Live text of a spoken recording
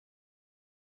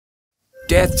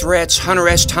death threats, Hunter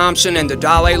S. Thompson, and the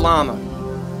Dalai Lama.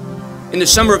 In the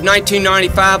summer of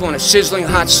 1995, on a sizzling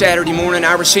hot Saturday morning,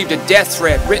 I received a death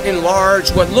threat written in large,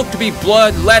 what looked to be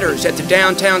blood letters at the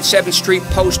downtown 7th Street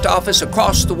post office.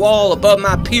 Across the wall above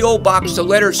my P.O. box, the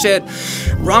letter said,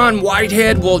 "Ron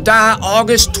Whitehead will die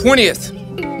August 20th.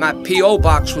 My P.O.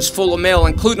 box was full of mail,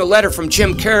 including a letter from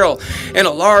Jim Carroll and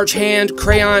a large hand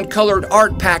crayon-colored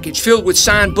art package filled with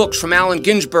signed books from Allen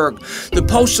Ginsberg. The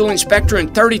postal inspector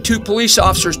and 32 police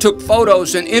officers took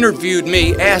photos and interviewed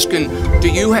me, asking, "Do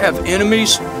you have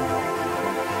enemies?"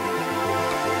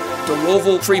 The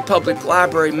Louisville Free Public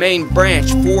Library main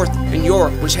branch, 4th in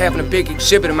York, was having a big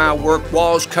exhibit of my work,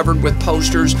 walls covered with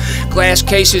posters, glass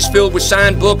cases filled with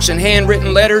signed books and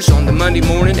handwritten letters. On the Monday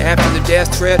morning after the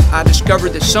death threat, I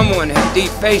discovered that someone had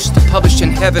defaced the Published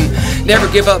in Heaven Never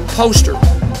Give Up poster,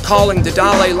 calling the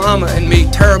Dalai Lama and me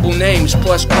terrible names,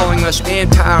 plus calling us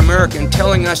anti-American,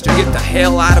 telling us to get the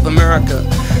hell out of America.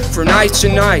 For nights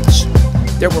and nights,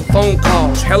 there were phone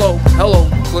calls, hello, hello,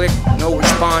 click, no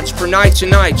response. For nights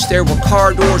and nights, there were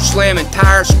car doors slamming,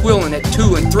 tires squealing at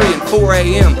 2 and 3 and 4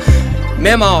 a.m.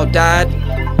 Memaw died.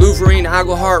 Louverine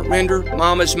Aglehart Render,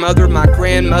 Mama's mother, my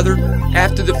grandmother.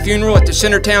 After the funeral at the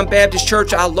Centertown Baptist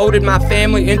Church, I loaded my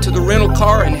family into the rental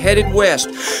car and headed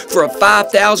west for a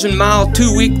 5,000-mile,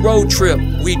 2-week road trip.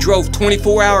 We drove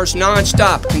 24 hours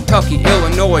non-stop: Kentucky,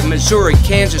 Illinois, Missouri,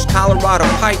 Kansas, Colorado,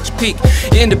 Pikes Peak,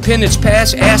 Independence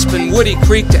Pass, Aspen, Woody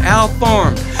Creek to Owl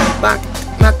Farm.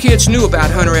 My kids knew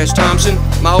about Hunter S. Thompson.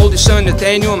 My oldest son,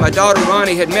 Nathaniel, and my daughter,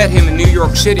 Ronnie, had met him in New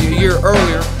York City a year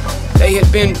earlier. They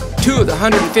had been two of the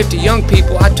 150 young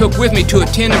people I took with me to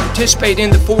attend and participate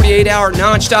in the 48-hour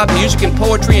non-stop music and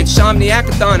poetry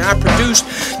insomniacathon I produced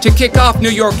to kick off New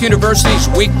York University's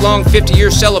week-long 50-year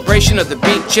celebration of the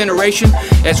Beat Generation.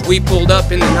 As we pulled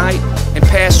up in the night and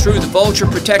passed through the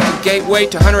vulture-protected gateway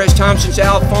to Hunter S. Thompson's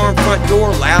Owl Farm front door,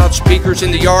 loudspeakers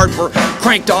in the yard were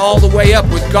cranked all the way up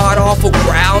with god-awful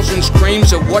growls and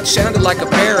screams of what sounded like a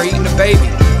bear eating a baby.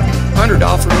 Hunter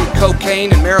offered me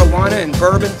cocaine and marijuana and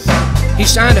bourbon. He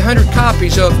signed 100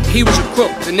 copies of He Was a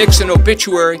Crook, the Nixon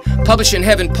obituary, Published in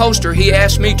Heaven poster. He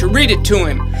asked me to read it to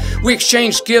him. We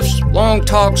exchanged gifts, long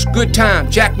talks, good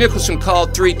time. Jack Nicholson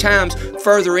called 3 times,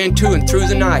 further into and through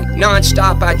the night.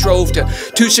 Non-stop, I drove to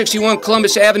 261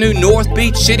 Columbus Avenue, North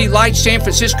Beach, City Lights, San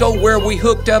Francisco, where we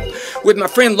hooked up with my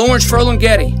friend Lawrence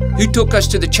Ferlinghetti, who took us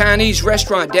to the Chinese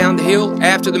restaurant down the hill.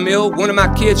 After the meal, one of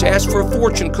my kids asked for a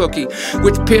fortune cookie,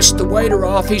 which pissed the waiter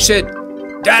off. He said,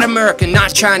 "That American,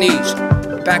 not Chinese."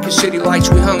 Back at City Lights,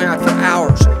 we hung out for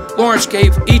hours. Lawrence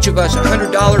gave each of us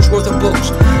 $100 worth of books.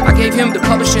 I gave him the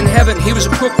Published in Heaven He Was a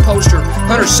Crook poster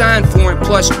Hunter signed for him,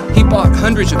 plus he bought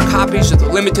hundreds of copies of the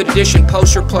limited edition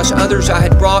poster, plus others I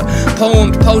had brought,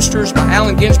 poemed posters by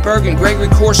Allen Ginsberg and Gregory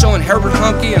Corso and Herbert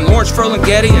Huncke and Lawrence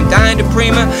Ferlinghetti and Diane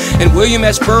DePrima and William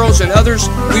S. Burroughs and others.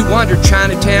 We wandered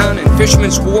Chinatown and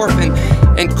Fisherman's Wharf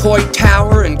and Coit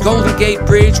Tower and Golden Gate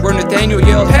Bridge, where Nathaniel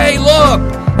yelled, "Hey, look!"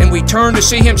 And we turned to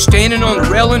see him standing on the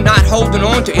railing, not holding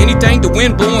on to anything, the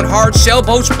wind blowing hard,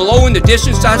 sailboats below in the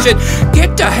distance. I said,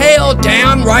 "Get the hell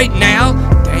down right now."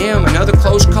 Damn, another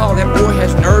close call. That boy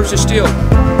has nerves of steel.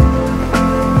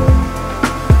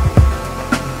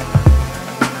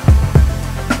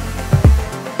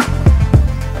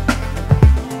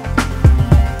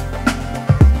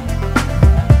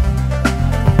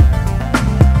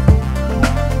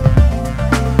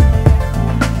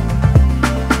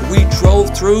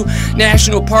 Through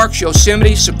national parks,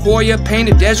 Yosemite, Sequoia,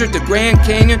 Painted Desert, the Grand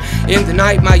Canyon. In the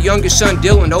night, my youngest son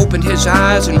Dylan opened his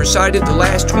eyes and recited the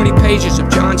last 20 pages of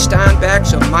John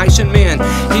Steinbeck's Of Mice and Men.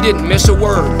 He didn't miss a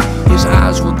word. His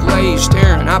eyes were glazed,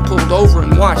 staring. I pulled over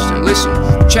and watched and listened,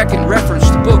 checking reference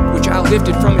the book, which I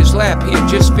lifted from his lap. He had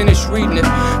just finished reading it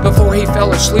before he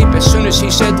fell asleep. As soon as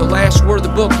he said the last word of the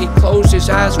book, he closed his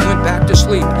eyes and went back to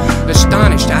sleep.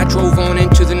 Astonished, I drove on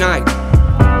into the night.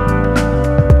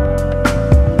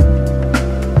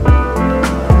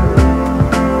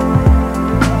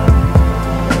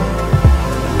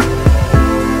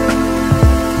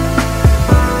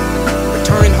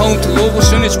 Home to Louisville. As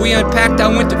soon as we unpacked, I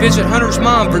went to visit Hunter's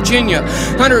mom, Virginia.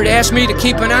 Hunter had asked me to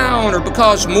keep an eye on her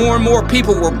because more and more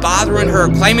people were bothering her,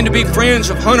 claiming to be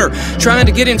friends of Hunter, trying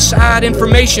to get inside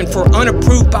information for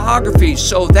unapproved biographies.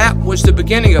 So that was the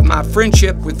beginning of my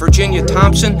friendship with Virginia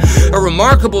Thompson, a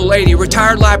remarkable lady,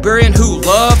 retired librarian who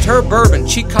loved her bourbon.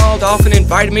 She called often,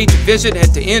 invited me to visit.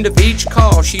 At the end of each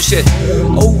call, she said,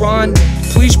 "Oh, Ron,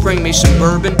 please bring me some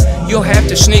bourbon. You'll have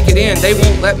to sneak it in. They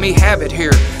won't let me have it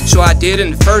here." So I did,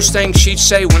 and the first thing she'd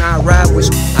say when I arrived was,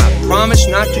 "I promise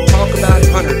not to talk about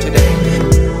Hunter today."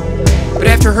 But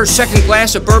after her second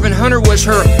glass of bourbon, Hunter was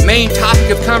her main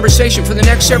topic of conversation for the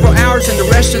next several hours, and the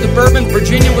rest of the bourbon,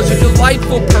 Virginia was a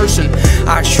delightful person.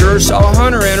 I sure saw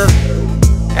Hunter in her.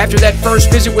 After that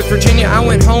first visit with Virginia, I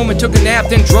went home and took a nap,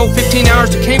 then drove 15 hours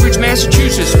to Cambridge,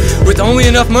 Massachusetts. With only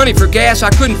enough money for gas, I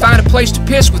couldn't find a place to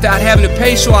piss without having to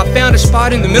pay, so I found a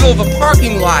spot in the middle of a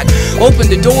parking lot, opened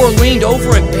the door, leaned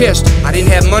over, and pissed. I didn't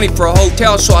have money for a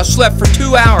hotel, so I slept for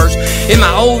 2 hours in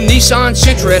my old Nissan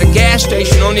Sentra at a gas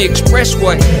station on the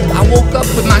expressway. I woke up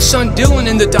with my son Dylan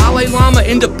and the Dalai Lama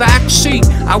in the back seat.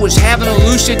 I was having a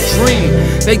lucid dream.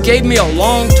 They gave me a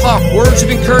long talk, words of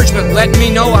encouragement, letting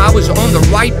me know I was on the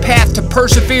right path to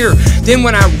persevere. Then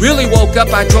when I really woke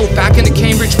up, I drove back into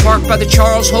Cambridge Park by the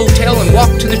Charles Hotel and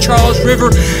walked to the Charles River.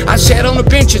 I sat on a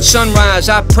bench at sunrise.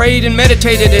 I prayed and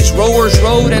meditated as rowers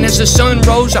rowed, and as the sun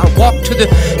rose, I walked to the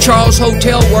Charles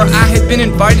Hotel where I had been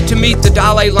invited to meet the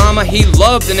Dalai Lama. He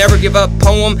loved the Never Give Up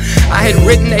poem I had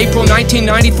written April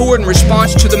 1994 in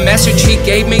response to the message he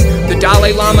gave me. The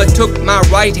Dalai Lama took my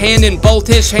right hand in both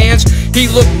his hands. He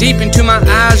looked deep into my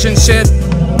eyes and said,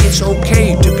 "It's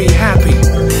okay to be happy."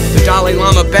 The Dalai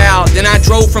Lama bowed. Then I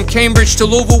drove from Cambridge to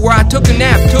Louisville, where I took a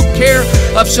nap, took care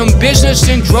of some business,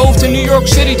 then drove to New York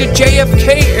City to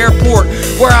JFK Airport,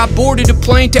 where I boarded a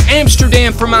plane to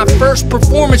Amsterdam for my first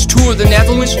performance tour of the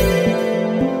Netherlands.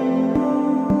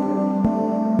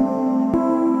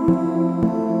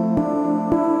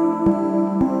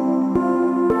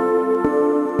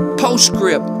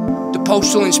 Postscript. The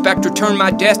postal inspector turned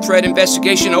my death threat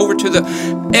investigation over to the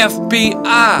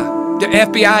FBI. The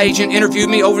FBI agent interviewed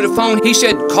me over the phone. He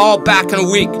said, "Call back in a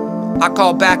week." I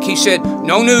called back. He said,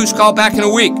 "No news, call back in a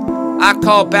week." I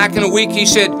called back in a week. He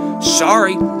said,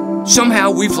 "Sorry,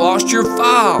 somehow we've lost your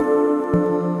file."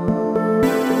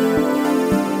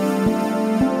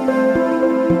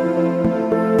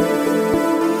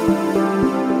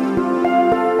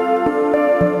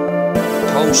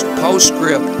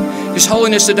 Postscript. His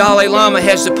Holiness the Dalai Lama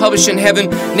has the Publish in Heaven,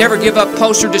 Never Give Up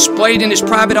poster displayed in his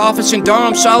private office in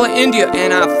Dharamsala, India,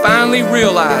 and I finally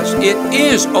realized it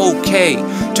is okay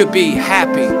to be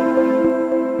happy.